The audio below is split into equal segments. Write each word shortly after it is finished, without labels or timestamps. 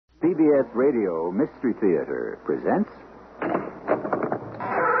CBS Radio Mystery Theater presents...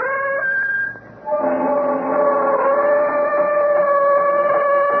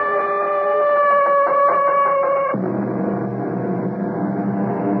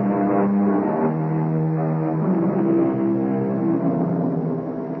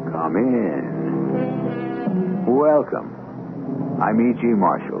 Come in. Welcome. I'm E.G.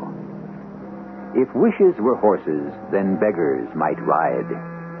 Marshall. If wishes were horses, then beggars might ride,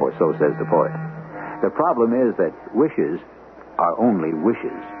 or so says the poet. The problem is that wishes are only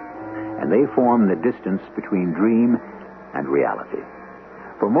wishes, and they form the distance between dream and reality.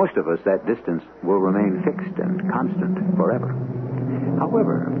 For most of us, that distance will remain fixed and constant forever.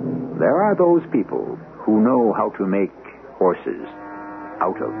 However, there are those people who know how to make horses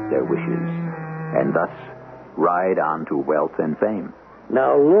out of their wishes, and thus ride on to wealth and fame.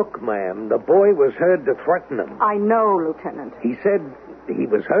 Now, look, ma'am, the boy was heard to threaten him. I know, Lieutenant. He said he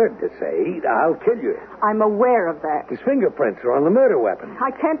was heard to say, I'll kill you. I'm aware of that. His fingerprints are on the murder weapon.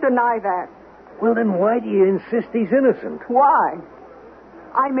 I can't deny that. Well, then why do you insist he's innocent? Why?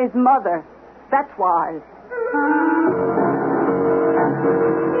 I'm his mother. That's why.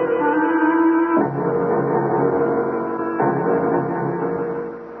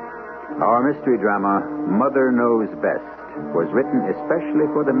 Our mystery drama, Mother Knows Best, was written especially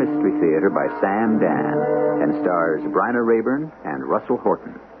for the Mystery Theater by Sam Dan and stars Bryna Rayburn and Russell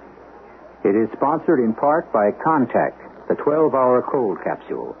Horton. It is sponsored in part by Contact, the 12-hour cold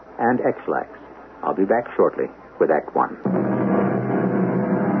capsule, and X-Lax. I'll be back shortly with Act One.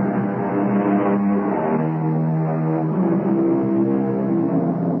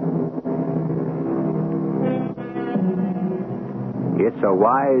 It's a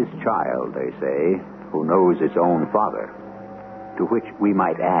wise child, they say, who knows its own father. To which we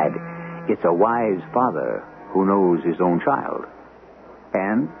might add, it's a wise father who knows his own child.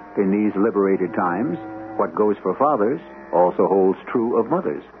 And in these liberated times, what goes for fathers also holds true of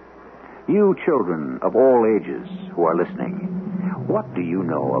mothers. You children of all ages who are listening, what do you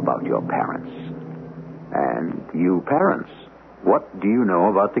know about your parents? And you parents, what do you know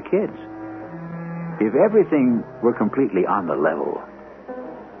about the kids? If everything were completely on the level,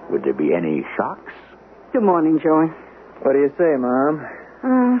 would there be any shocks? Good morning, Joey. What do you say, Mom?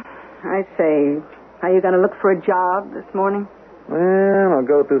 I say, are you going to look for a job this morning? Well, I'll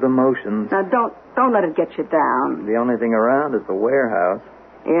go through the motions. Now, don't let it get you down. The only thing around is the warehouse.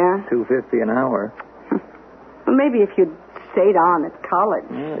 Yeah? $2.50 an hour. Well, maybe if you'd stayed on at college.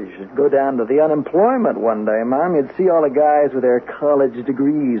 Yeah, you should go down to the unemployment one day, Mom. You'd see all the guys with their college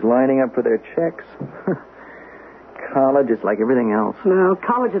degrees lining up for their checks. College is like everything else. No,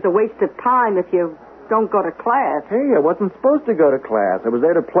 college is a waste of time if you don't go to class. Hey, I wasn't supposed to go to class. I was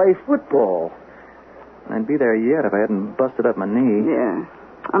there to play football. I'd be there yet if I hadn't busted up my knee. Yeah.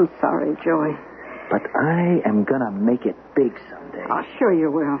 I'm sorry, Joey. But I am gonna make it big someday. Oh, sure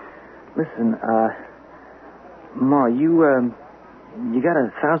you will. Listen, Ma, you got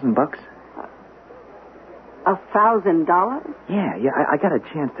 $1,000? $1,000? Yeah, I got a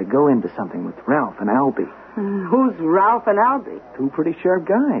chance to go into something with Ralph and Albie. Who's Ralph and Albie? Two pretty sharp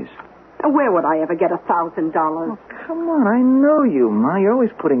guys. Where would I ever get $1,000? Oh, come on, I know you, Ma. You're always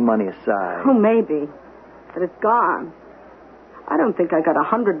putting money aside. Oh, maybe. But it's gone. I don't think I got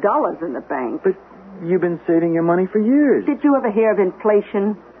 $100 in the bank. But you've been saving your money for years. Did you ever hear of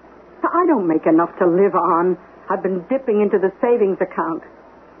inflation? I don't make enough to live on. I've been dipping into the savings account.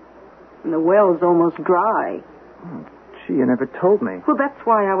 And the well's almost dry. Oh, gee, you never told me. Well, that's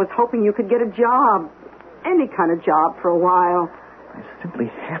why I was hoping you could get a job. Any kind of job for a while. I simply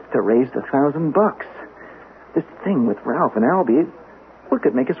have to raise the $1,000. This thing with Ralph and Albie, it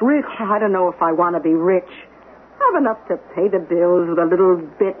could make us rich. I don't know if I want to be rich. I have enough to pay the bills with a little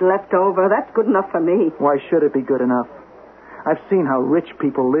bit left over. That's good enough for me. Why should it be good enough? I've seen how rich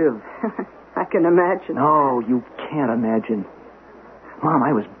people live. I can imagine. No, you can't imagine. Mom,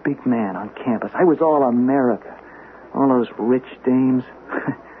 I was big man on campus. I was all America. All those rich dames.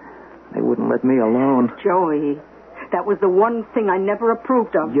 They wouldn't let me alone. Joey, that was the one thing I never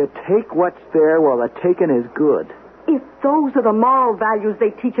approved of. You take what's there while the taking is good. If those are the moral values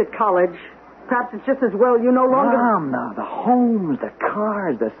they teach at college, perhaps it's just as well you no longer... Mom, now, the homes, the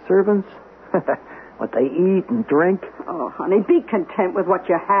cars, the servants, what they eat and drink. Oh, honey, be content with what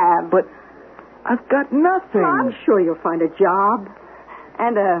you have. But I've got nothing. I'm sure you'll find a job.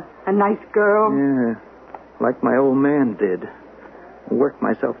 And a nice girl. Yeah, like my old man did. Worked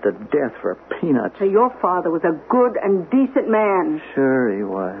myself to death for peanuts. So your father was a good and decent man. Sure he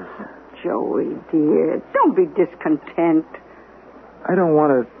was. Joey, dear, don't be discontent. I don't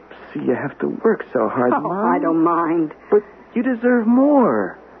want to see you have to work so hard, Oh, Mom. I don't mind. But you deserve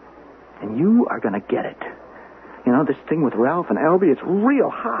more. are going to get it. You know, this thing with Ralph and Albie, it's real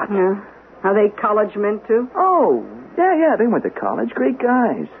hot. Yeah. Are they college men, too? Oh, yeah, they went to college. Great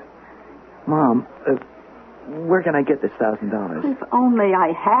guys. Mom, where can I get this $1,000? If only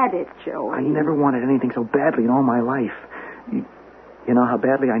I had it, Joey. I never wanted anything so badly in all my life. You know how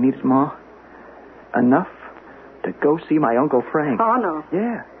badly I need it, Ma? Enough to go see my Uncle Frank. Oh, no.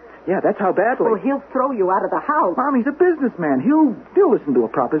 Yeah, that's how badly. Oh, he'll throw you out of the house. Mom, he's a businessman. He'll listen to a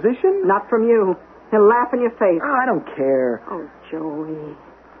proposition. Not from you. He'll laugh in your face. Oh, I don't care. Oh, Joey.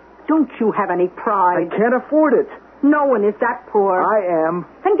 Don't you have any pride? I can't afford it. No one is that poor. I am.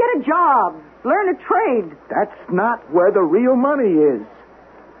 Then get a job. Learn a trade. That's not where the real money is.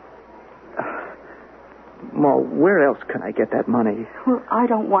 Ma, where else can I get that money? Well, I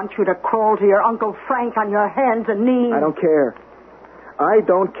don't want you to crawl to your Uncle Frank on your hands and knees. I don't care. I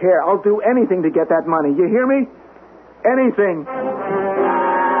don't care. I'll do anything to get that money. You hear me? Anything.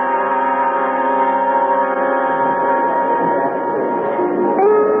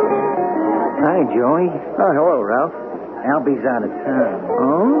 Hi, Joey. Oh, hello, Ralph. Albie's out of town.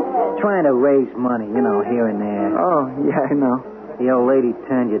 Oh? Trying to raise money, here and there. Oh, yeah, I know. The old lady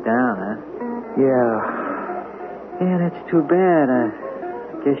turned you down, huh? Yeah. Yeah, that's too bad. I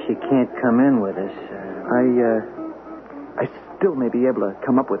guess you can't come in with us. I still may be able to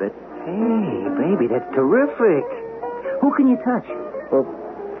come up with it. Hey, baby, that's terrific. Who can you touch? Well,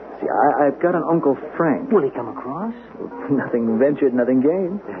 see, I've got an Uncle Frank. Will he come across? Nothing ventured, nothing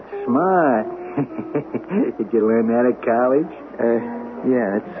gained. That's smart. Did you learn that at college?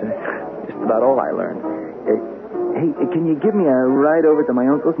 Yeah, that's just about all I learned. Hey, can you give me a ride over to my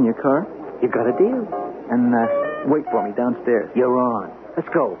uncle's in your car? You got a deal. And wait for me downstairs. You're on. Let's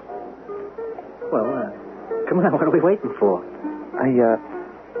go. Well, come on. What are we waiting for? I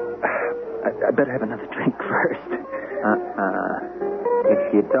better have another drink first.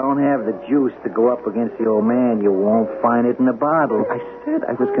 If you don't have the juice to go up against the old man, you won't find it in the bottle. I said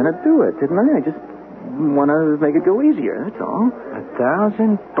I was going to do it, didn't I? I just want to make it go easier, that's all.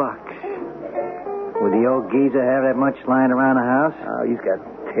 $1,000. Would the old geezer have that much lying around the house? He's got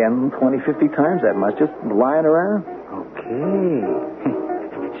 10, 20, 50 times that much just lying around. Okay.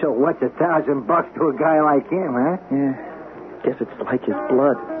 So what's $1,000 to a guy like him, huh? Yeah. Guess it's like his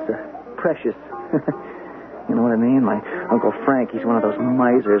blood. It's precious. You know what I mean? My Uncle Frank, he's one of those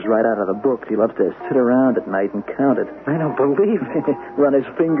misers right out of the books. He loves to sit around at night and count it. I don't believe it. Run his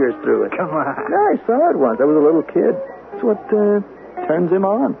fingers through it. Come on. Yeah, I saw it once. I was a little kid. That's what turns him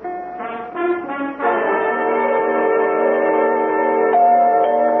on.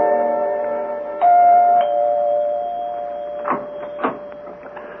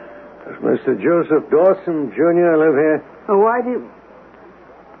 Does Mr. Joseph Dawson, Jr. live here? Well, why do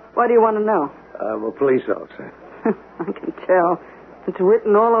you want to know? I'm a police officer. I can tell. It's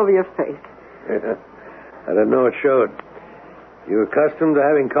written all over your face. Yeah. I didn't know it showed. You accustomed to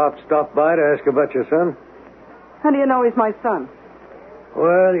having cops stop by to ask about your son? How do you know he's my son?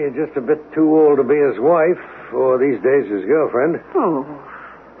 Well, you're just a bit too old to be his wife, or these days his girlfriend. Oh.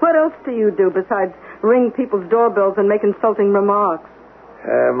 What else do you do besides ring people's doorbells and make insulting remarks?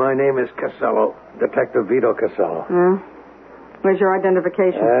 My name is Casello, Detective Vito Casello. Yeah? Where's your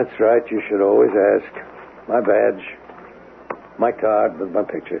identification? That's right. You should always ask. My badge. My card with my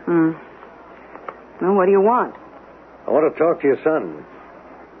picture. Well, what do you want? I want to talk to your son.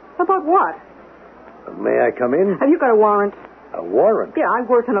 About what? May I come in? Have you got a warrant? A warrant? Yeah, I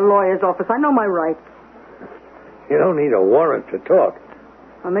work in a lawyer's office. I know my rights. You don't need a warrant to talk.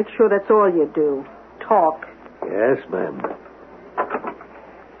 I'll make sure that's all you do. Talk. Yes, ma'am.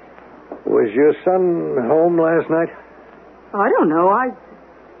 Was your son home last night? Oh, I don't know.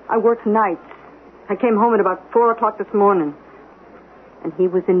 I work nights. I came home at about 4 o'clock this morning. And he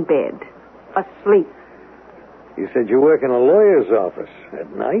was in bed, asleep. You said you work in a lawyer's office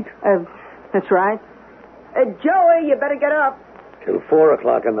at night? That's right. Joey, you better get up. Till 4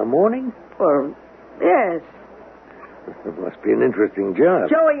 o'clock in the morning? Well, yes. It must be an interesting job.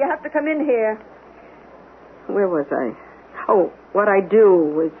 Joey, you have to come in here. Where was I? Oh, what I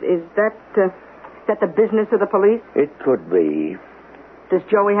do is that the business of the police? It could be. Does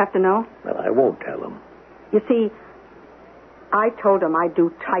Joey have to know? Well, I won't tell him. You see, I told him I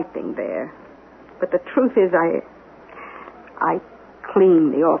do typing there. But the truth is I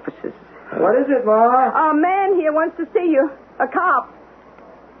clean the offices. What is it, Ma? A man here wants to see you. A cop.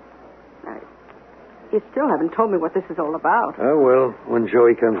 You still haven't told me what this is all about. Oh, well, when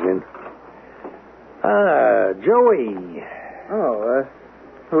Joey comes in. Joey. Oh,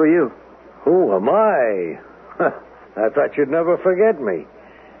 who are you? Who am I? I thought you'd never forget me.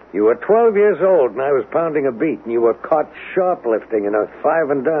 You were 12 years old, and I was pounding a beat, and you were caught shoplifting in a 5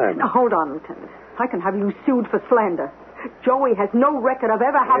 and dime. Now, hold on, Lieutenant. I can have you sued for slander. Joey has no record of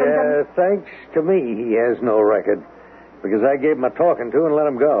ever having Thanks to me, he has no record. Because I gave him a talking to and let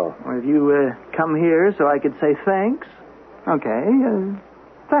him go. Well, have you come here so I could say thanks? Okay,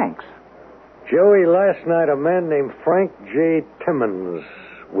 thanks. Joey, last night a man named Frank J. Timmons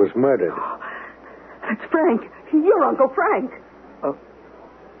was murdered. That's Frank. Your Uncle Frank.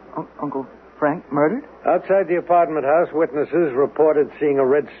 Uncle Frank murdered? Outside the apartment house, witnesses reported seeing a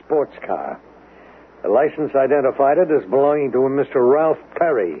red sports car. The license identified it as belonging to a Mr. Ralph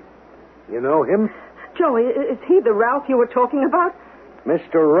Perry. You know him? Joey, is he the Ralph you were talking about?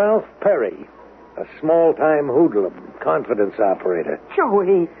 Mr. Ralph Perry, a small-time hoodlum, confidence operator.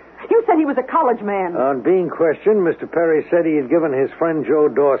 Joey, you said he was a college man. On being questioned, Mr. Perry said he had given his friend Joe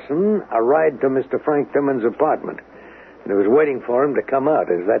Dawson a ride to Mr. Frank Timmons' apartment. And he was waiting for him to come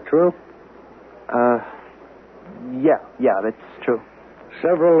out. Is that true? Yeah, that's true.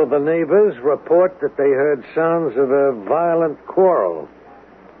 Several of the neighbors report that they heard sounds of a violent quarrel.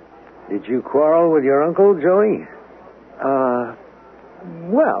 Did you quarrel with your uncle, Joey?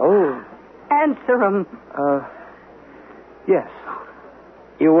 Well... Answer him. Yes.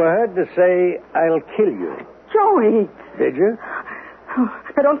 You were heard to say, "I'll kill you." Joey. Did you?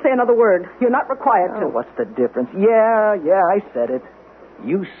 Now, don't say another word. You're not required to. What's the difference? Yeah, I said it.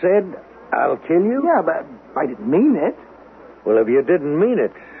 You said, "I'll kill you"? Yeah, but I didn't mean it. Well, if you didn't mean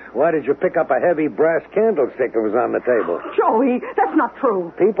it, why did you pick up a heavy brass candlestick that was on the table? Joey, that's not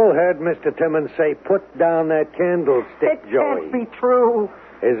true. People heard Mr. Timmons say, "Put down that candlestick, It Joey." can't be true.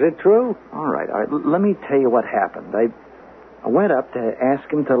 Is it true? All right. Let me tell you what happened. I went up to ask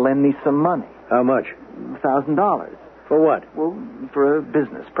him to lend me some money. How much? $1,000. For what? Well, for a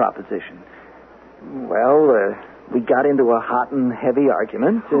business proposition. Well, we got into a hot and heavy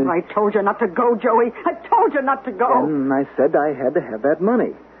argument. Oh, I told you not to go, Joey. I told you not to go. And I said I had to have that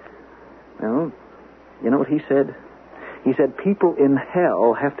money. Well, you know what he said? He said people in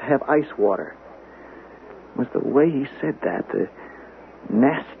hell have to have ice water. It was the way he said that, the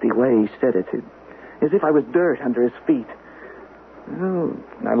nasty way he said it, as if I was dirt under his feet. Oh,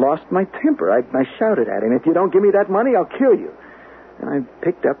 I lost my temper. I shouted at him, "If you don't give me that money, I'll kill you." And I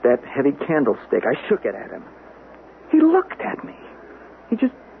picked up that heavy candlestick. I shook it at him. He looked at me. He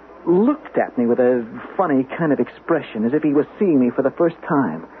just looked at me with a funny kind of expression, as if he was seeing me for the first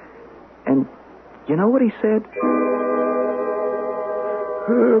time. And you know what he said?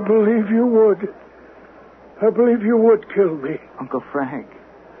 I believe you would. I believe you would kill me. Uncle Frank,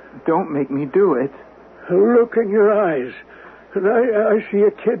 don't make me do it. Look in your eyes, and I see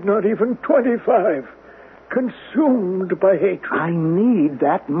a kid not even 25, consumed by hatred. I need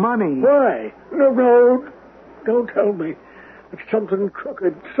that money. Why? No, don't tell me. It's something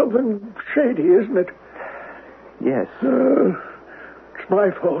crooked, something shady, isn't it? Yes. It's my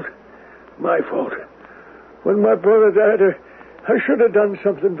fault. My fault. When my brother died, I should have done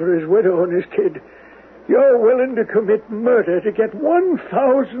something for his widow and his kid. You're willing to commit murder to get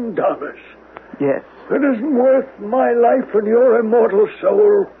 $1,000. Yes. It isn't worth my life and your immortal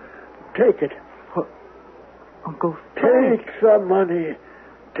soul. Take it. Uncle Frank. Take the money.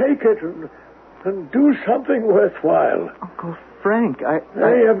 Take it and do something worthwhile. Uncle Frank,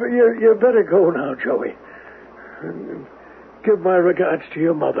 You better go now, Joey. And give my regards to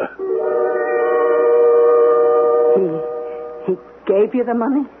your mother. He gave you the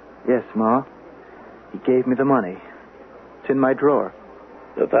money? Yes, Ma. He gave me the money. It's in my drawer.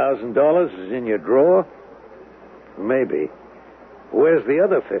 The $1,000 is in your drawer? Maybe. Where's the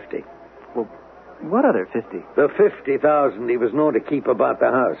other 50? Well, what other 50? The 50,000 he was known to keep about the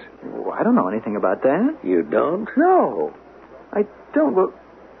house. Well, I don't know anything about that. You don't? No. I don't. Well,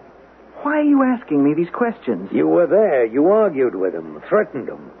 why are you asking me these questions? You were there. You argued with him, threatened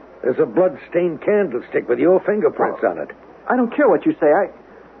him. There's a blood-stained candlestick with your fingerprints on it. I don't care what you say.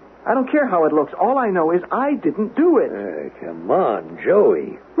 I don't care how it looks. All I know is I didn't do it. Come on,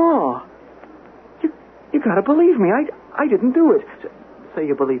 Joey. Ma, you gotta believe me. I didn't do it. Say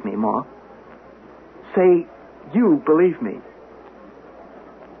you believe me, Ma. Say you believe me.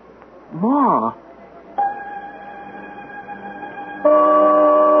 Ma.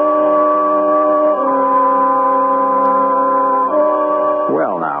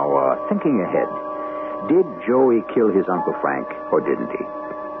 Well, now, thinking ahead, did Joey kill his Uncle Frank, or didn't he?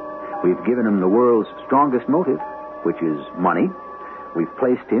 We've given him the world's strongest motive, which is money. We've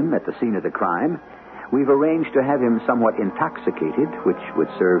placed him at the scene of the crime. We've arranged to have him somewhat intoxicated, which would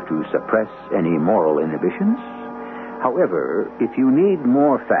serve to suppress any moral inhibitions. However, if you need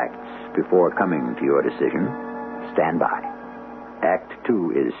more facts before coming to your decision, stand by. Act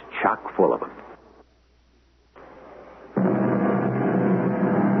 2 is chock full of them.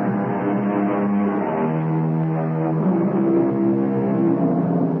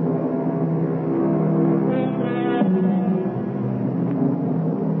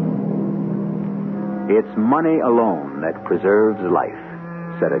 It's money alone that preserves life,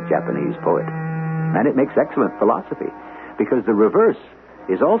 said a Japanese poet. And it makes excellent philosophy, because the reverse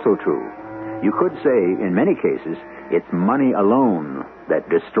is also true. You could say, in many cases, it's money alone that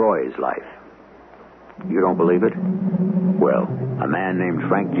destroys life. You don't believe it? Well, a man named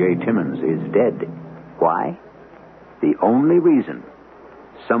Frank J. Timmons is dead. Why? The only reason: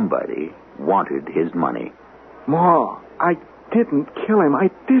 somebody wanted his money. Ma, I didn't kill him. I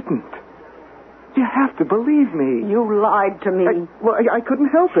didn't. You have to believe me. You lied to me. I couldn't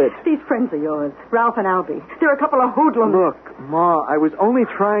help it. These friends of yours, Ralph and Albie, they're a couple of hoodlums. Look, Ma, I was only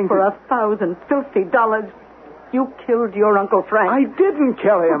trying For to... $1,050, you killed your Uncle Frank. I didn't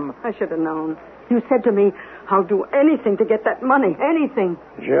kill him. I should have known. You said to me, I'll do anything to get that money. Anything.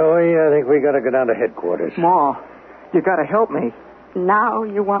 Joey, I think we got to go down to headquarters. Ma, you got to help me. Now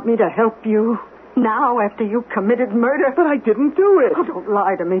you want me to help you? Now, after you committed murder? But I didn't do it. Oh, don't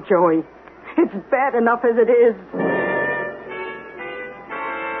lie to me, Joey. It's bad enough as it is.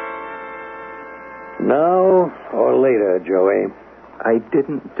 Now or later, Joey. I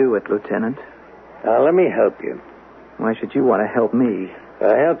didn't do it, Lieutenant. Now, let me help you. Why should you want to help me?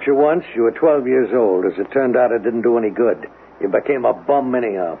 I helped you once. You were 12 years old. As it turned out, it didn't do any good. You became a bum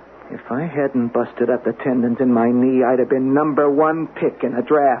anyhow. If I hadn't busted up the tendons in my knee, I'd have been #1 pick in a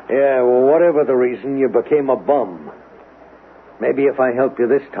draft. Yeah, well, whatever the reason, you became a bum. Maybe if I help you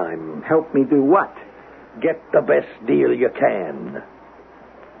this time... Help me do what? Get the best deal you can.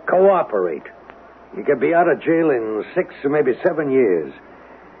 Cooperate. You could be out of jail in 6 or maybe 7 years.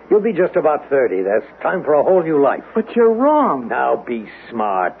 You'll be just about 30. That's time for a whole new life. But you're wrong. Now be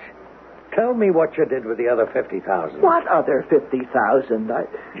smart. Tell me what you did with the other 50,000. What other 50,000?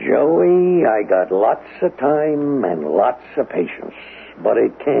 Joey, I got lots of time and lots of patience, but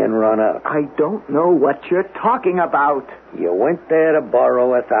it can run out. I don't know what you're talking about. You went there to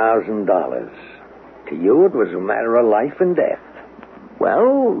borrow $1,000. To you, it was a matter of life and death.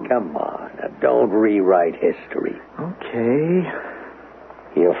 Well... Come on, now don't rewrite history. Okay.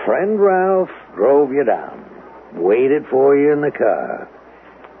 Your friend Ralph drove you down, waited for you in the car.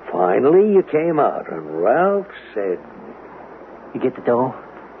 Finally, you came out, and Ralph said... You get the dough?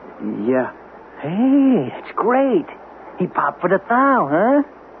 Yeah. Hey, it's great. He popped for the $1,000, huh?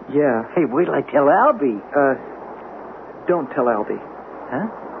 Yeah. Hey, wait till I tell Albie. Don't tell Albie. Huh?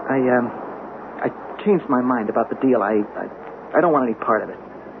 I changed my mind about the deal. I don't want any part of it.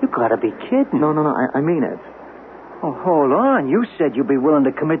 You gotta be kidding. No, I mean it. Oh, hold on. You said you'd be willing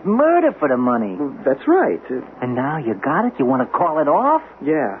to commit murder for the money. Well, that's right. And now you got it? You want to call it off?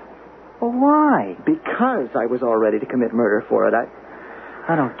 Yeah. Well, why? Because I was all ready to commit murder for it.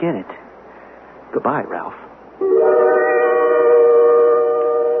 I don't get it. Goodbye, Ralph.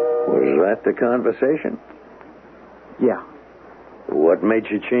 Was that the conversation? Yeah. What made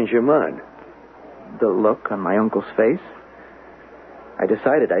you change your mind? The look on my uncle's face. I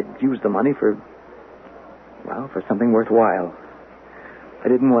decided I'd use the money for something worthwhile. I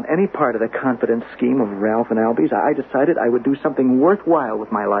didn't want any part of the confidence scheme of Ralph and Albie's. I decided I would do something worthwhile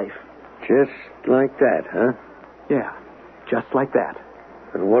with my life. Just like that, huh? Yeah, just like that.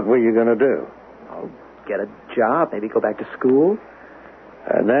 And what were you going to do? I'll get a job, maybe go back to school.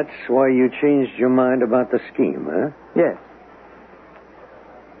 And that's why you changed your mind about the scheme, huh? Yes.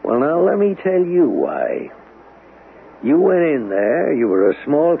 Well, now, let me tell you why. You went in there, you were a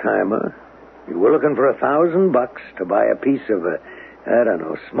small-timer. You were looking for $1,000 to buy a piece of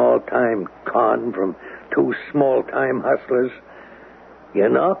small-time con from 2 small-time hustlers. You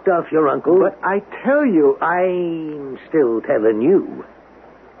knocked off your uncle. But I tell you... I'm still telling you.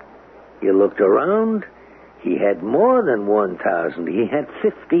 You looked around. He had more than 1,000. He had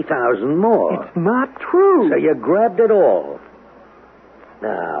 50,000 more. It's not true. So you grabbed it all.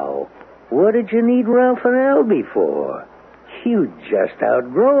 Now, what did you need Ralph and Albie for? You'd just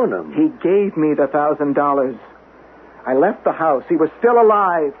outgrown him. He gave me the $1,000. I left the house. He was still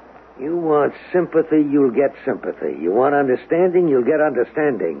alive. You want sympathy, you'll get sympathy. You want understanding, you'll get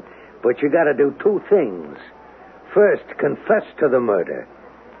understanding. But you got to do 2 things. First, confess to the murder.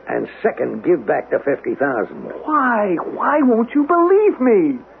 And second, give back the 50,000. Why? Why won't you believe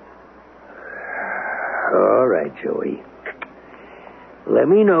me? All right, Joey. Let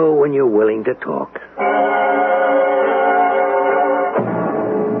me know when you're willing to talk.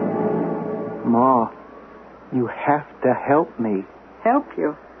 Ma, you have to help me. Help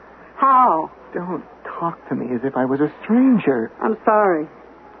you? How? Don't talk to me as if I was a stranger. I'm sorry.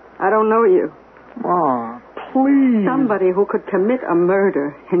 I don't know you. Ma, please. Somebody who could commit a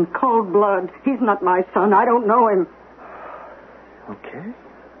murder in cold blood. He's not my son. I don't know him. Okay.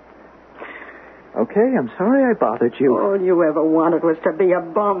 Okay, I'm sorry I bothered you. All you ever wanted was to be a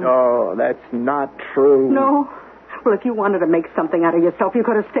bum. Oh, that's not true. No? Well, if you wanted to make something out of yourself, you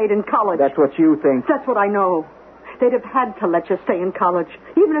could have stayed in college. That's what you think. That's what I know. They'd have had to let you stay in college,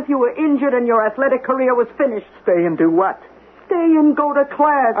 even if you were injured and your athletic career was finished. Stay and do what? Stay and go to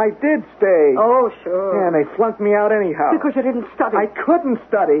class. I did stay. Oh, sure. Yeah, and they flunked me out anyhow. Because you didn't study. I couldn't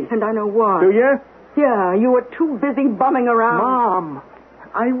study. And I know why. Do you? Yeah, you were too busy bumming around. Mom,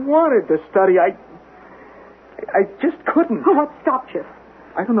 I wanted to study. I just couldn't. What stopped you?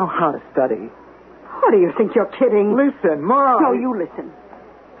 I don't know how to study. What do you think you're kidding? Listen, Mom. No, you listen.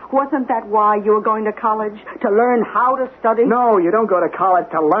 Wasn't that why you were going to college? To learn how to study? No, you don't go to college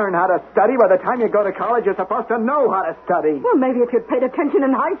to learn how to study. By the time you go to college, you're supposed to know how to study. Well, maybe if you'd paid attention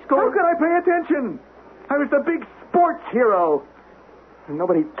in high school. How could I pay attention? I was the big sports hero. And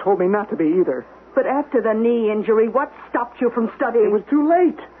nobody told me not to be either. But after the knee injury, what stopped you from studying? It was too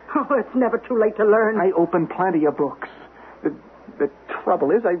late. Oh, it's never too late to learn. I opened plenty of books. The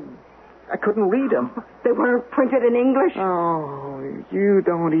trouble is, I couldn't read them. They weren't printed in English? Oh, you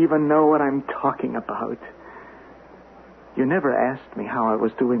don't even know what I'm talking about. You never asked me how I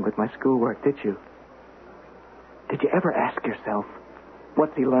was doing with my schoolwork, did you? Did you ever ask yourself,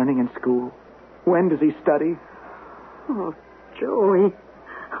 what's he learning in school? When does he study? Oh, Joey.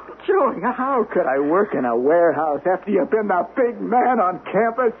 Oh, Joey. How could I work in a warehouse after you've been the big man on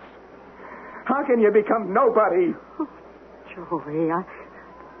campus? How can you become nobody? Oh, Joey,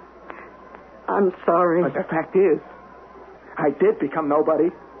 I'm sorry. But the fact is, I did become nobody.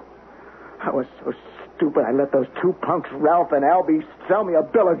 I was so stupid I let those two punks, Ralph and Albie, sell me a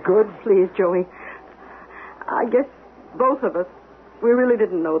bill of goods. Please, Joey. I guess both of us, we really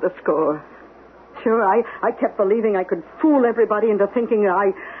didn't know the score. Sure, I kept believing I could fool everybody into thinking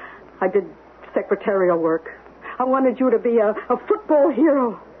I did secretarial work. I wanted you to be a football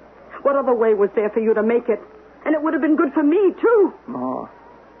hero. What other way was there for you to make it? And it would have been good for me, too. Ma,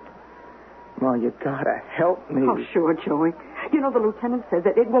 you gotta help me. Oh, sure, Joey. You know, the lieutenant says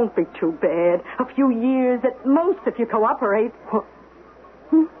that it won't be too bad. A few years at most if you cooperate. What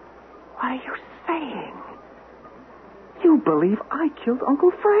are you saying? You believe I killed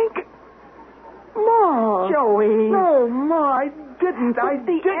Uncle Frank? Ma! Joey. No, Ma, I didn't.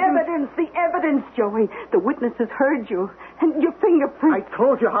 The evidence, Joey. The witnesses heard you. And your fingerprints. I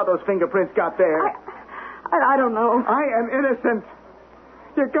told you how those fingerprints got there. I don't know. I am innocent.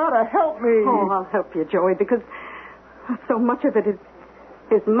 You gotta help me. Oh, I'll help you, Joey, because so much of it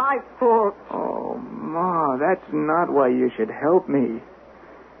is my fault. Oh, Ma, that's not why you should help me.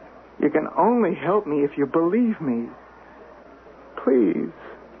 You can only help me if you believe me. Please.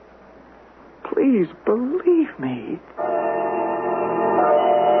 Please believe me.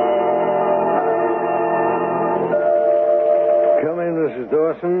 Come in, Mrs.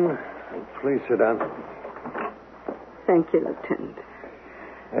 Dawson. Please sit down. Thank you, Lieutenant.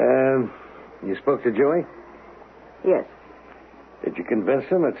 You spoke to Joey? Yes. Did you convince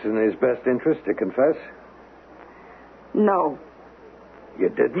him it's in his best interest to confess? No. You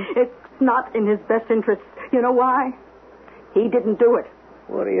didn't? It's not in his best interest. You know why? He didn't do it.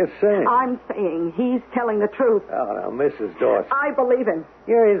 What are you saying? I'm saying he's telling the truth. Oh, now, Mrs. Dawson. I believe him.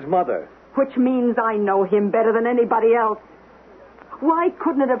 You're his mother. Which means I know him better than anybody else. Why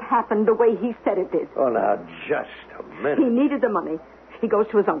couldn't it have happened the way he said it did? Oh, now, just a minute. He needed the money. He goes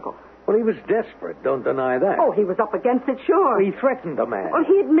to his uncle. Well, he was desperate. Don't deny that. Oh, he was up against it, sure. He threatened the man. Well,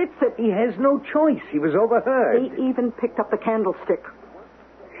 he admits it. He has no choice. He was overheard. He even picked up the candlestick.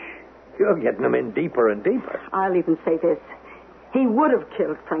 You're getting him in deeper and deeper. I'll even say this. He would have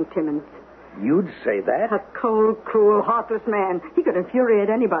killed Frank Timmons. You'd say that? A cold, cruel, heartless man. He could infuriate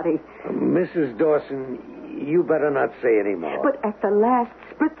anybody. Mrs. Dawson, you better not say any more. But at the last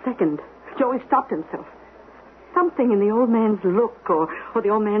split second, Joey stopped himself. Something in the old man's look or the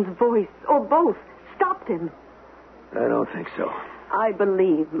old man's voice, or both, stopped him. I don't think so. I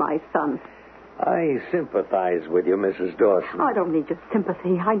believe my son. I sympathize with you, Mrs. Dawson. I don't need your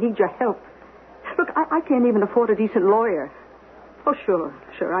sympathy. I need your help. Look, I can't even afford a decent lawyer. Oh,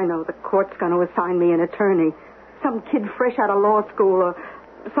 sure, I know. The court's going to assign me an attorney. Some kid fresh out of law school or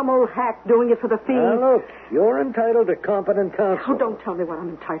some old hack doing it for the fee. Now, look, you're entitled to competent counsel. Oh, don't tell me what I'm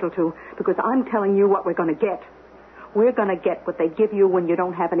entitled to, because I'm telling you what we're going to get. We're going to get what they give you when you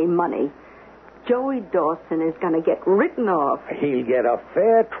don't have any money. Joey Dawson is going to get written off. He'll get a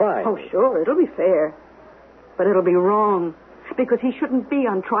fair trial. Oh, sure, it'll be fair. But it'll be wrong. Because he shouldn't be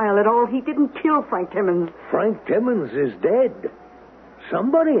on trial at all. He didn't kill Frank Timmons. Frank Timmons is dead.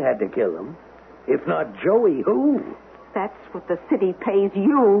 Somebody had to kill him. If not Joey, who? That's what the city pays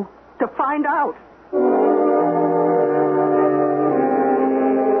you to find out.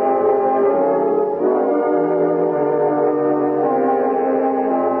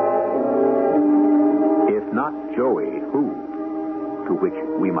 If not Joey, who? To which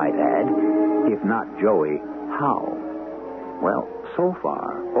we might add, if not Joey, how? Well, so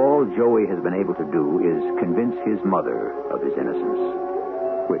far, all Joey has been able to do is convince his mother of his innocence.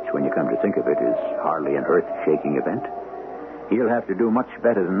 Which, when you come to think of it, is hardly an earth-shaking event. He'll have to do much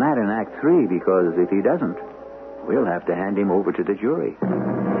better than that in Act 3, because if he doesn't, we'll have to hand him over to the jury.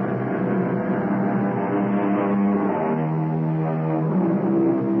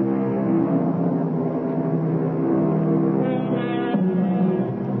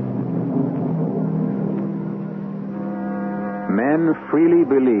 Men freely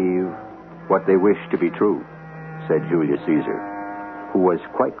believe what they wish to be true, said Julius Caesar, who was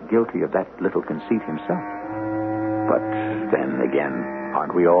quite guilty of that little conceit himself. But then again,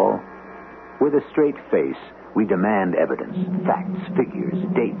 aren't we all? With a straight face, we demand evidence, facts, figures,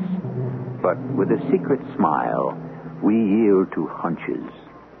 dates. But with a secret smile, we yield to hunches,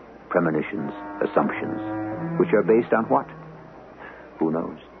 premonitions, assumptions, which are based on what? Who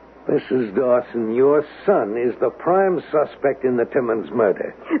knows? Mrs. Dawson, your son is the prime suspect in the Timmons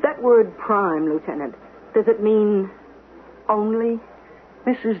murder. That word prime, Lieutenant, does it mean only?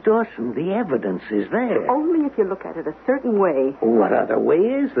 Mrs. Dawson, the evidence is there. Only if you look at it a certain way. What other way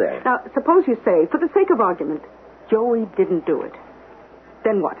is there? Now, suppose you say, for the sake of argument, Joey didn't do it.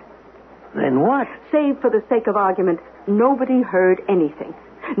 Then what? Then what? Say, for the sake of argument, nobody heard anything.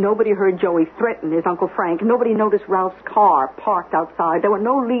 Nobody heard Joey threaten his Uncle Frank. Nobody noticed Ralph's car parked outside. There were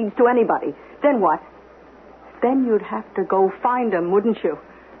no leads to anybody. Then what? Then you'd have to go find him, wouldn't you?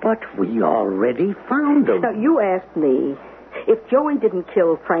 But we already found him. Now, you asked me, if Joey didn't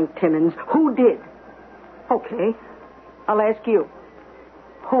kill Frank Timmons, who did? Okay. I'll ask you.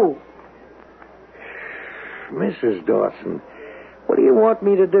 Who? Mrs. Dawson, what do you want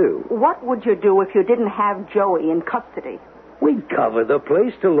me to do? What would you do if you didn't have Joey in custody? We'd cover the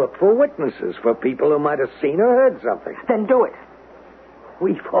place to look for witnesses, for people who might have seen or heard something. Then do it.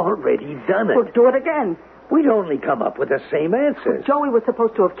 We've already done it. Well, do it again. We'd only come up with the same answers. Joey was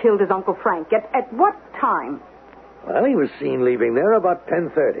supposed to have killed his Uncle Frank. At what time? Well, he was seen leaving there about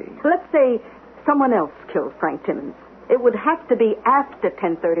 10:30. Let's say someone else killed Frank Timmons. It would have to be after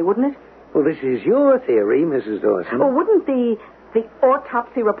 10:30, wouldn't it? Well, this is your theory, Mrs. Dawson. Well, wouldn't the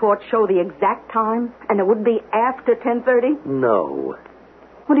autopsy report show the exact time? And it would be after 10:30? No.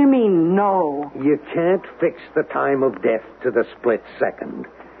 What do you mean, no? You can't fix the time of death to the split second.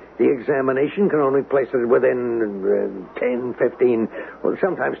 The examination can only place it within 10, 15, well,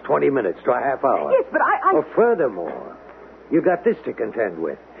 sometimes 20 minutes to a half hour. Yes, but I... Well, furthermore, you got this to contend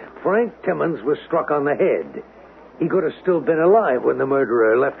with. Frank Timmons was struck on the head. He could have still been alive when the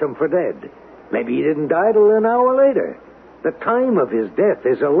murderer left him for dead. Maybe he didn't die till an hour later. The time of his death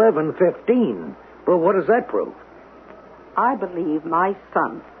is 11:15. Well, what does that prove? I believe my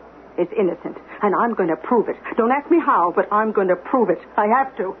son is innocent, and I'm going to prove it. Don't ask me how, but I'm going to prove it. I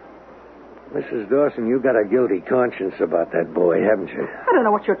have to. Mrs. Dawson, you got a guilty conscience about that boy, haven't you? I don't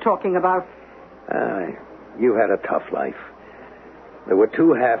know what you're talking about. You had a tough life. There were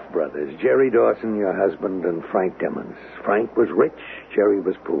two half-brothers, Jerry Dawson, your husband, and Frank Timmons. Frank was rich, Jerry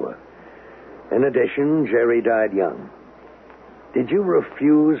was poor. In addition, Jerry died young. Did you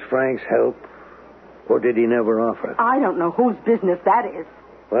refuse Frank's help, or did he never offer? I don't know whose business that is.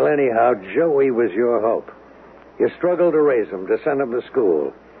 Well, anyhow, Joey was your hope. You struggled to raise him, to send him to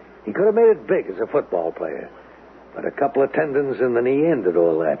school. He could have made it big as a football player. But a couple of tendons in the knee ended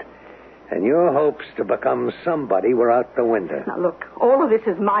all that. And your hopes to become somebody were out the window. Now, look, all of this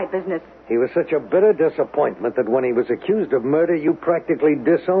is my business. He was such a bitter disappointment that when he was accused of murder, you practically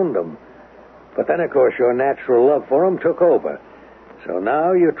disowned him. But then, of course, your natural love for him took over. So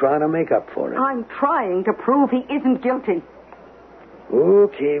now you're trying to make up for it. I'm trying to prove he isn't guilty.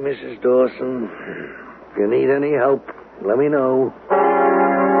 Okay, Mrs. Dawson. If you need any help, let me know.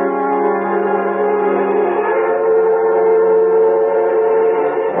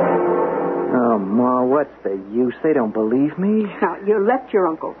 Oh, Ma, what's the use? They don't believe me. Now, you left your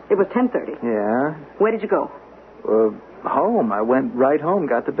uncle. It was 10:30. Yeah. Where did you go? Home. I went right home,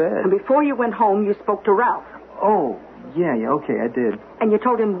 got to bed. And before you went home, you spoke to Ralph. Oh, yeah, okay, I did. And you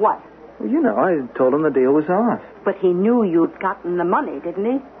told him what? Well, you know, I told him the deal was off. But he knew you'd gotten the money, didn't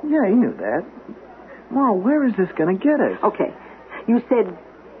he? Yeah, he knew that. Ma, where is this going to get us? Okay. You said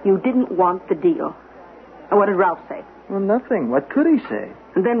you didn't want the deal. And what did Ralph say? Well, nothing. What could he say?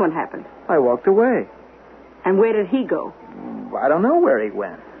 And then what happened? I walked away. And where did he go? I don't know where he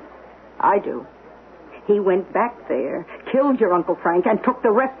went. I do. He went back there, killed your Uncle Frank, and took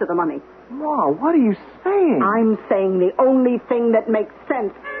the rest of the money. Ma, what are you saying? I'm saying the only thing that makes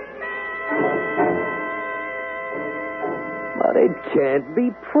sense. But it can't be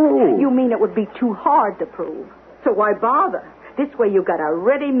proved. You mean it would be too hard to prove? So why bother? This way you got a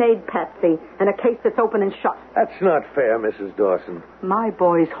ready-made patsy and a case that's open and shut. That's not fair, Mrs. Dawson. My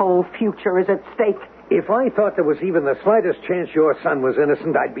boy's whole future is at stake. If I thought there was even the slightest chance your son was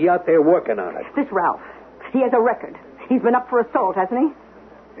innocent, I'd be out there working on it. This Ralph, he has a record. He's been up for assault, hasn't he?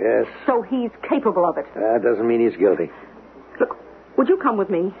 Yes. So he's capable of it. That doesn't mean he's guilty. Look, would you come with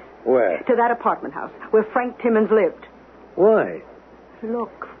me? Where? To that apartment house where Frank Timmons lived. Why?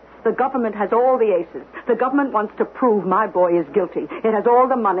 Look, the government has all the aces. The government wants to prove my boy is guilty. It has all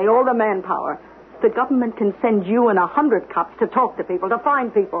the money, all the manpower. The government can send you and 100 cops to talk to people, to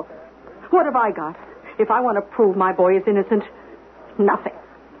find people. What have I got? If I want to prove my boy is innocent, nothing.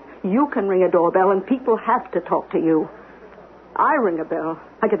 You can ring a doorbell and people have to talk to you. I ring a bell.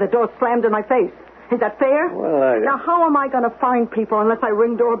 I get the door slammed in my face. Is that fair? Well, Now, how am I going to find people unless I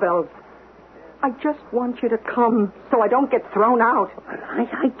ring doorbells? I just want you to come so I don't get thrown out.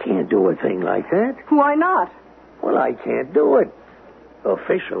 I can't do a thing like that. Why not? Well, I can't do it.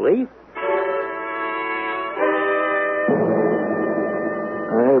 Officially.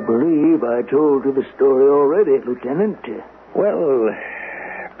 I believe I told you the story already, Lieutenant. Well,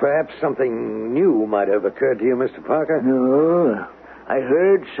 perhaps something new might have occurred to you, Mr. Parker. No, I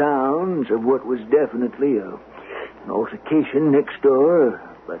heard sounds of what was definitely an altercation next door.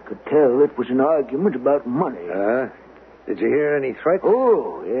 I could tell it was an argument about money. Did you hear any threats?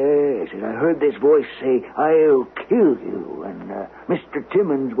 Oh, yes. And I heard this voice say, "I'll kill you." And Mr.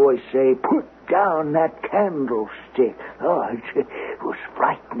 Timmons' voice say, "Put down that candlestick." Oh, it was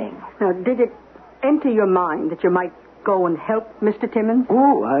frightening. Now, did it enter your mind that you might go and help Mr. Timmons?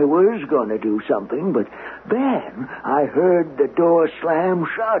 Oh, I was going to do something, but then I heard the door slam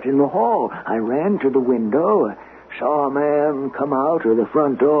shut in the hall. I ran to the window, saw a man come out of the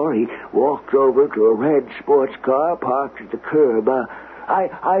front door. He walked over to a red sports car parked at the curb.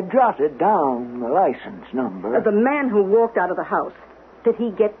 I jotted down the license number. The man who walked out of the house, did he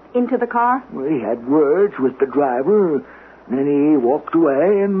get into the car? Well, he had words with the driver. Then he walked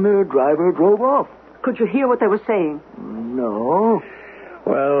away, and the driver drove off. Could you hear what they were saying? No.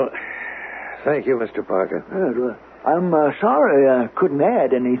 Well, thank you, Mr. Parker. I'm sorry I couldn't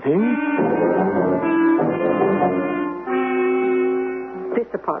add anything. This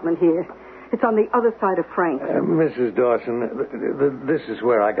apartment here. It's on the other side of Frank's. Mrs. Dawson, this is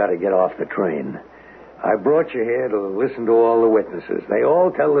where I got to get off the train. I brought you here to listen to all the witnesses. They all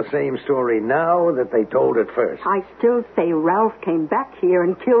tell the same story now that they told it first. I still say Ralph came back here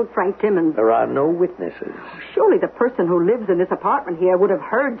and killed Frank Timmons. There are no witnesses. Surely the person who lives in this apartment here would have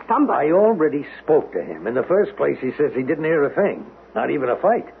heard somebody. I already spoke to him. In the first place, he says he didn't hear a thing. Not even a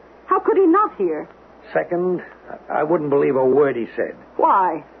fight. How could he not hear? Second, I wouldn't believe a word he said.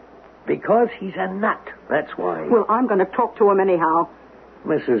 Why? Because he's a nut. That's why. Well, I'm going to talk to him anyhow.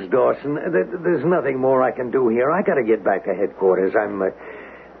 Mrs. Dawson, there's nothing more I can do here. I got to get back to headquarters.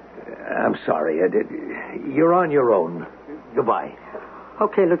 I'm sorry. You're on your own. Goodbye.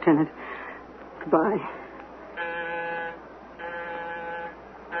 Okay, Lieutenant. Goodbye.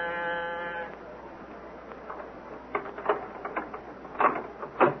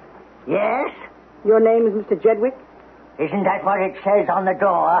 Yes? Your name is Mr. Jedwick? Isn't that what it says on the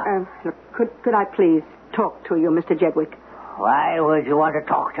door? Look, could I please talk to you, Mr. Jedwick? Why would you want to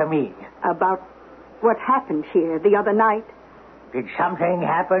talk to me? About what happened here the other night. Did something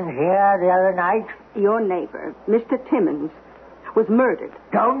happen here the other night? Your neighbor, Mr. Timmons, was murdered.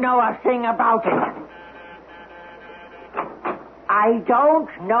 Don't know a thing about it. I don't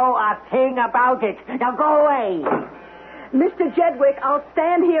know a thing about it. Now go away. Mr. Jedwick, I'll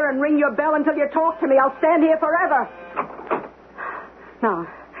stand here and ring your bell until you talk to me. I'll stand here forever. Now,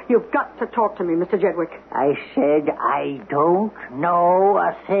 you've got to talk to me, Mr. Jedwick. I said I don't know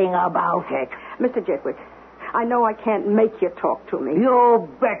a thing about it. Mr. Jedwick, I know I can't make you talk to me. You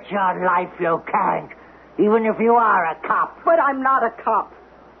bet your life you can't, even if you are a cop. But I'm not a cop.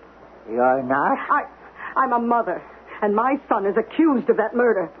 You're not? I'm a mother, and my son is accused of that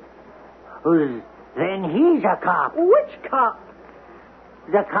murder. Then he's a cop. Which cop?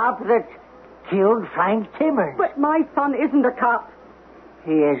 The cop that killed Frank Timmons. But my son isn't a cop.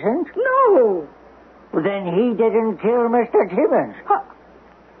 He isn't? No. Well, then he didn't kill Mr. Timmons.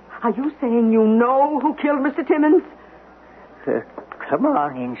 Are you saying you know who killed Mr. Timmons? Come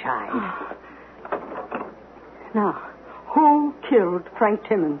on inside. Now, who killed Frank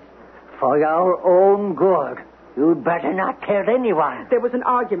Timmons? For your own good. You'd better not tell anyone. There was an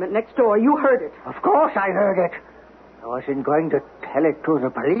argument next door. You heard it. Of course I heard it. I wasn't going to tell it to the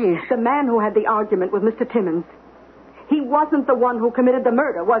police. The man who had the argument with Mr. Timmons, he wasn't the one who committed the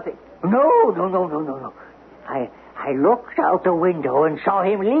murder, was he? No. I looked out the window and saw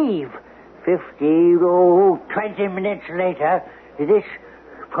him leave. 20 minutes later, this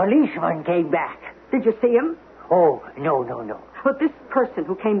policeman came back. Did you see him? Oh, no. But this person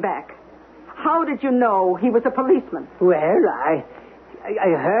who came back, how did you know he was a policeman? Well, I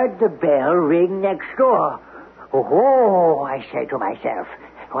heard the bell ring next door. Oh, I said to myself,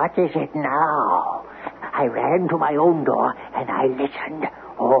 what is it now? I ran to my own door and I listened.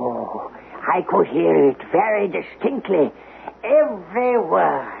 Oh, I could hear it very distinctly. Every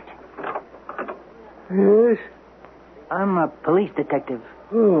word. Yes? I'm a police detective.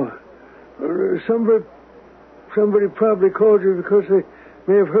 Oh, somebody probably called you because they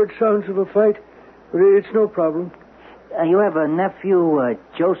may have heard sounds of a fight, but it's no problem. You have a nephew,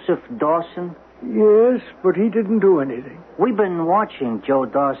 Joseph Dawson? Yes, but he didn't do anything. We've been watching Joe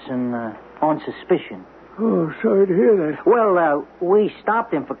Dawson on suspicion. Oh, sorry to hear that. Well, we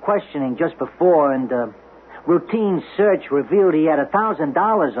stopped him for questioning just before, and routine search revealed he had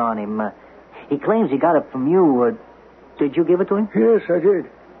 $1,000 on him. He claims he got it from you. Did you give it to him? Yes, I did.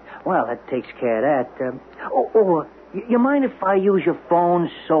 Well, that takes care of that. You mind if I use your phone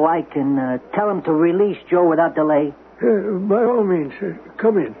so I can tell him to release Joe without delay? By all means,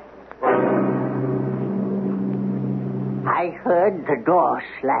 come in. I heard the door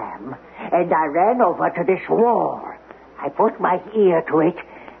slam, and I ran over to this wall. I put my ear to it,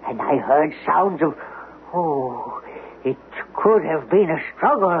 and I heard sounds of... Oh, it could have been a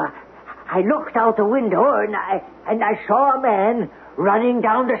struggle. I looked out the window, and I saw a man running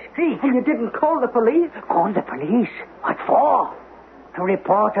down the street. And you didn't call the police? Call the police? What for? To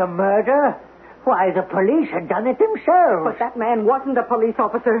report a murder? Why, the police had done it themselves. But that man wasn't a police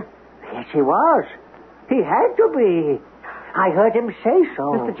officer. Yes, he was. He had to be. I heard him say so.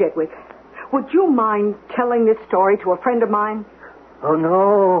 Mr. Jedwick, would you mind telling this story to a friend of mine? Oh,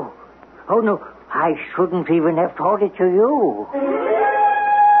 no. I shouldn't even have told it to you.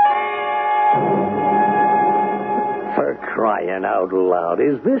 For crying out loud,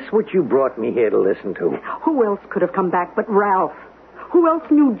 is this what you brought me here to listen to? Who else could have come back but Ralph? Who else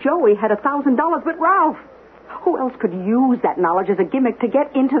knew Joey had $1,000 but Ralph? Who else could use that knowledge as a gimmick to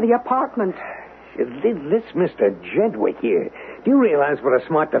get into the apartment? This Mr. Jedwick here. Do you realize what a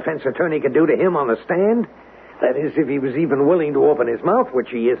smart defense attorney could do to him on the stand? That is, if he was even willing to open his mouth, which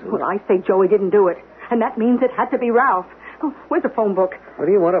he isn't. Well, I say Joey didn't do it. And that means it had to be Ralph. Oh, where's the phone book? What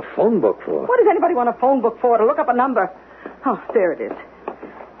do you want a phone book for? What does anybody want a phone book for? To look up a number. Oh, there it is.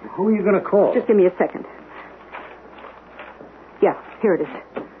 Who are you going to call? Just give me a second. Yeah, here it is.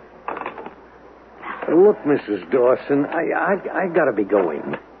 Look, Mrs. Dawson, I got to be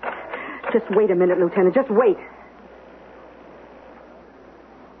going. Just wait a minute, Lieutenant. Just wait.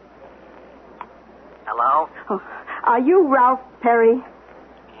 Hello? Oh, are you Ralph Perry?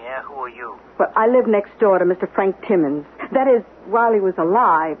 Yeah, who are you? Well, I live next door to Mr. Frank Timmons. That is, while he was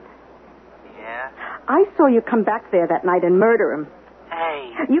alive. Yeah? I saw you come back there that night and murder him.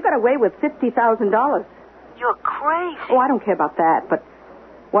 Hey, You got away with $50,000. you're crazy. Oh, I don't care about that, but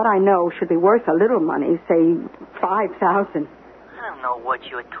what I know should be worth a little money, say $5,000. I don't know what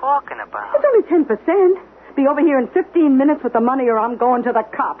you're talking about. It's only 10%. Be over here in 15 minutes with the money or I'm going to the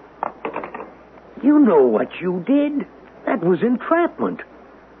cops. You know what you did. That was entrapment.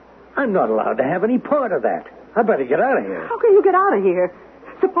 I'm not allowed to have any part of that. I better get out of here. How can you get out of here?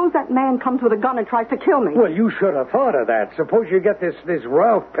 Suppose that man comes with a gun and tries to kill me. Well, you should have thought of that. Suppose you get this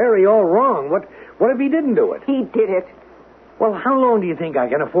Ralph Perry all wrong. What if he didn't do it? He did it. Well, how long do you think I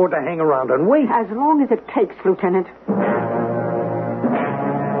can afford to hang around and wait? As long as it takes, Lieutenant.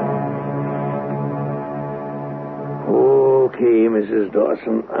 Okay, Mrs.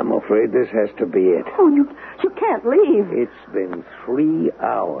 Dawson. I'm afraid this has to be it. Oh, you can't leave. It's been 3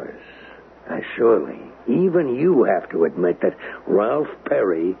 hours. Surely, even you have to admit that Ralph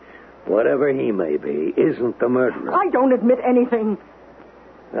Perry, whatever he may be, isn't the murderer. I don't admit anything.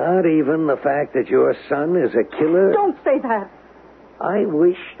 Not even the fact that your son is a killer? Don't say that. I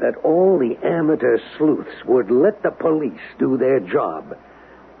wish that all the amateur sleuths would let the police do their job.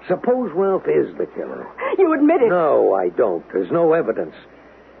 Suppose Ralph is the killer. You admit it. No, I don't. There's no evidence.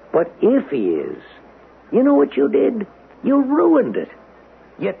 But if he is, you know what you did? You ruined it.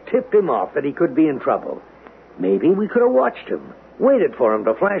 You tipped him off that he could be in trouble. Maybe we could have watched him, waited for him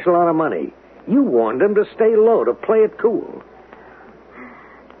to flash a lot of money. You warned him to stay low, to play it cool.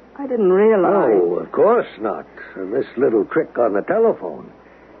 I didn't realize. No, of course not. And this little trick on the telephone.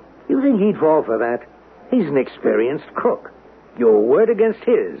 You think he'd fall for that? He's an experienced crook. Your word against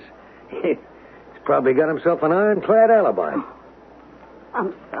his. He's probably got himself an ironclad alibi.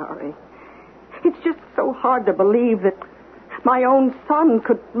 I'm sorry. It's just so hard to believe that my own son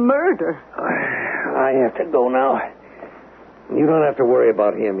could murder. I have to go now. You don't have to worry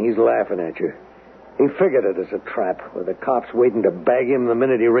about him. He's laughing at you. He figured it as a trap, with the cops waiting to bag him the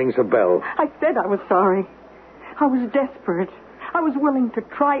minute he rings a bell. I said I was sorry. I was desperate. I was willing to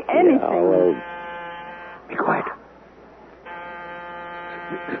try anything. Yeah, well, be quiet.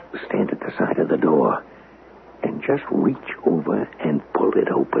 Stand at the side of the door and just reach over and pull it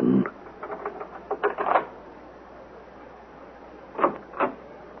open.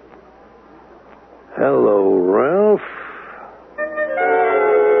 Hello, Ralph.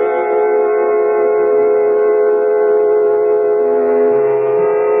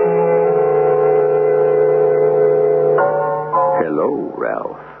 Hello,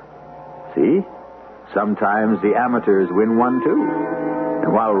 Ralph. See? Sometimes the amateurs win one, too.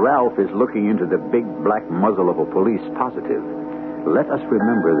 And while Ralph is looking into the big black muzzle of a police positive, let us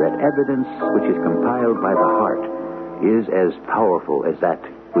remember that evidence which is compiled by the heart is as powerful as that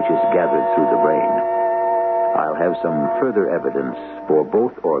which is gathered through the brain. I'll have some further evidence for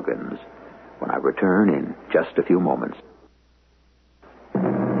both organs when I return in just a few moments.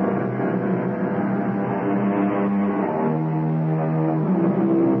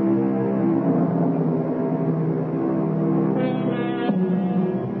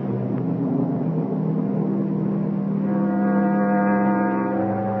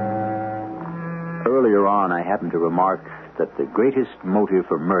 Earlier on, I happened to remark that the greatest motive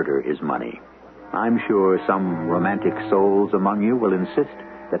for murder is money. I'm sure some romantic souls among you will insist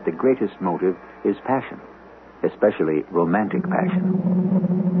that the greatest motive is passion, especially romantic passion.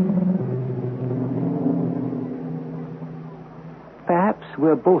 Perhaps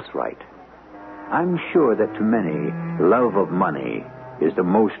we're both right. I'm sure that to many, love of money is the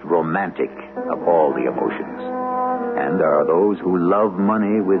most romantic of all the emotions. And there are those who love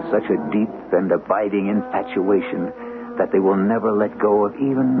money with such a deep and abiding infatuation that they will never let go of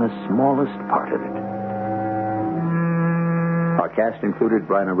even the smallest part of it. Our cast included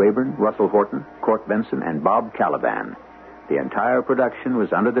Bryna Rayburn, Russell Horton, Court Benson, and Bob Caliban. The entire production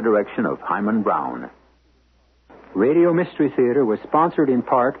was under the direction of Hyman Brown. Radio Mystery Theater was sponsored in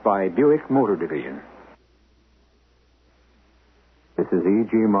part by Buick Motor Division. This is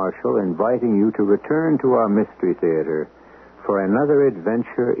E.G. Marshall inviting you to return to our Mystery Theater for another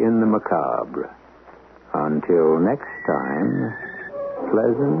adventure in the macabre. Until next time,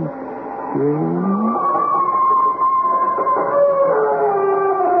 pleasant dreams.